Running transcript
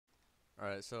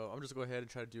Alright, so I'm just going to go ahead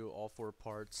and try to do all 4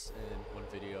 parts in one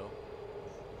video.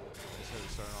 So we're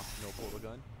starting off with no portal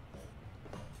gun.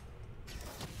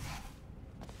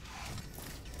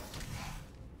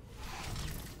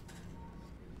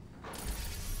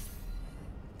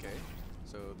 Okay,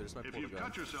 so there's my portal gun. If you've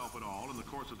cut yourself at all in the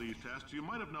course of these tests, you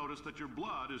might have noticed that your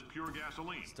blood is pure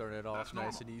gasoline. Starting it off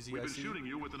nice and easy. We've been shooting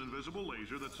you with an invisible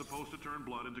laser that's supposed to turn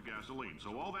blood into gasoline.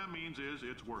 So all that means is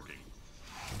it's working.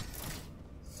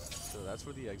 So that's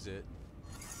for the exit.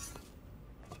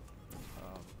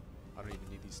 I don't even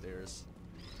need these stairs.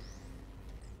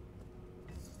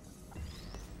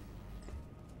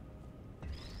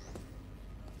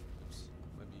 Oops.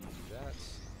 Let me do that.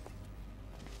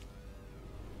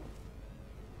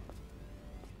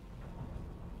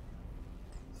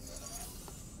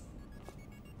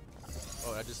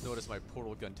 Oh, I just noticed my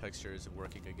portal gun texture isn't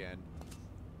working again.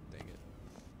 Dang it.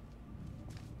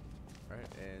 Alright,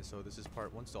 and so this is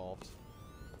part 1 solved.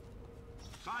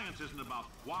 Science isn't about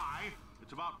why,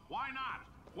 it's about why not.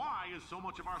 Why is so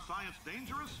much of our science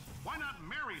dangerous? Why not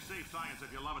marry safe science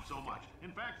if you love it so much?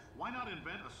 In fact, why not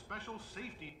invent a special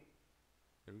safety?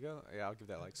 There we go. Yeah, I'll give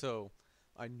that a like. So,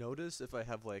 I notice if I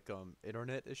have like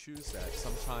internet issues that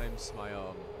sometimes my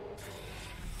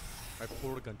my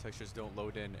portal gun textures don't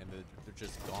load in and they're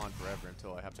just gone forever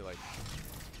until I have to like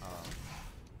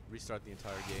restart the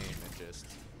entire game and just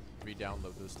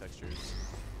re-download those textures.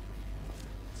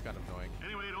 It's kind of annoying.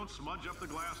 Anyway, don't smudge up the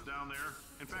glass down there.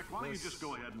 In fact, why don't you just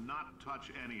go ahead and not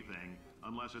touch anything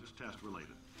unless it's test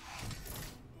related?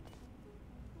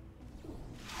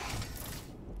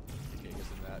 Okay, guess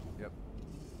in that. Yep.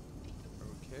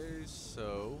 Okay,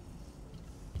 so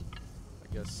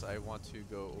I guess I want to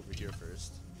go over here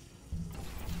first.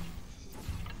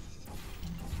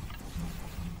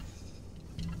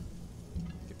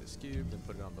 Get this cube, then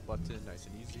put it on the button, nice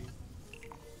and easy.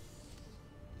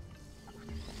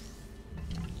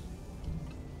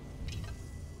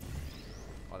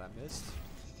 Oh, that missed.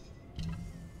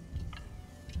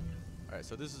 Alright,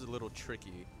 so this is a little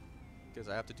tricky because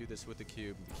I have to do this with the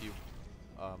cube. The cube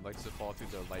likes to fall through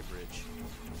the light bridge.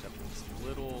 Except it's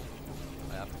little,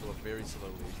 I have to go up very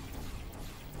slowly.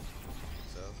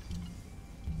 So.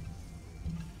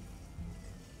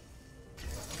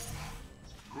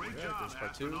 Great job,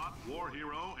 astronaut, war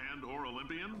hero, and or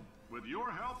Olympian. With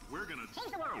your help, we're gonna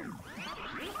change the world.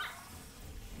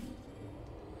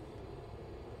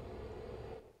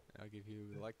 I'll give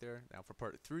you a like there. Now for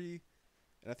part 3,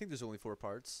 and I think there's only 4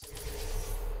 parts.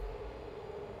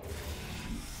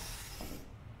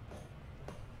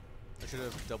 I should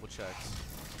have double checked.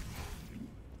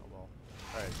 Oh well.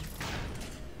 Alright.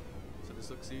 So this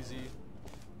looks easy.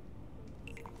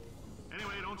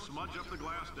 Anyway, don't smudge up the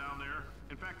glass down there.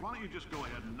 In fact, why don't you just go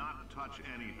ahead and not touch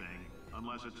anything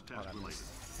unless it's test related?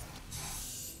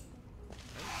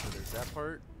 Right, so there's that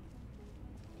part.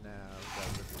 Now we've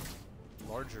got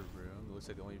the larger room. It looks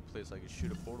like the only place I can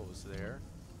shoot a portal is there.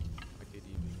 I could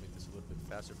even make this a little bit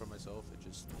faster for myself and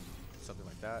just something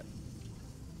like that.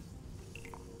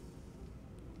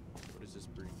 What does this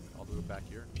bring me? All the way back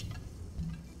here.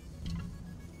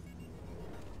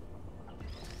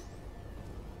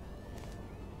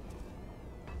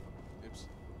 Oops.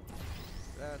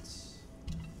 That's...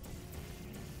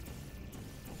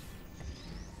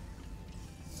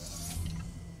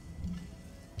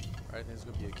 Alright, there's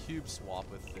going to be a cube swap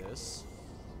with this.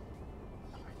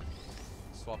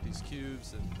 Swap these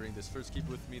cubes and bring this first cube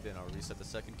with me, then I'll reset the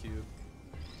second cube.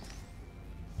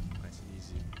 Nice and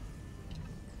easy.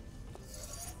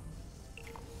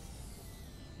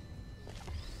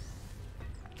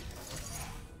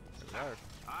 There we are.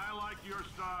 I like your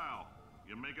style.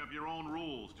 You make up your own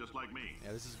rules, just like me.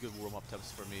 Yeah, this is good warm-up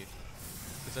tips for me.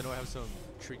 Because I know I have some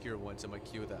trickier ones in my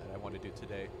queue that I want to do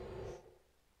today.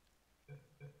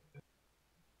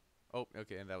 Oh,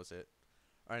 okay, and that was it.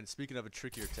 Alright, and speaking of a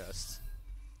trickier test,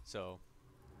 so,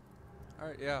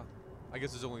 alright, yeah, I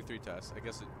guess there's only 3 tests. I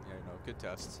guess, yeah, good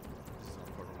tests. This is an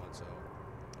important one, so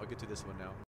I'll get to this one now.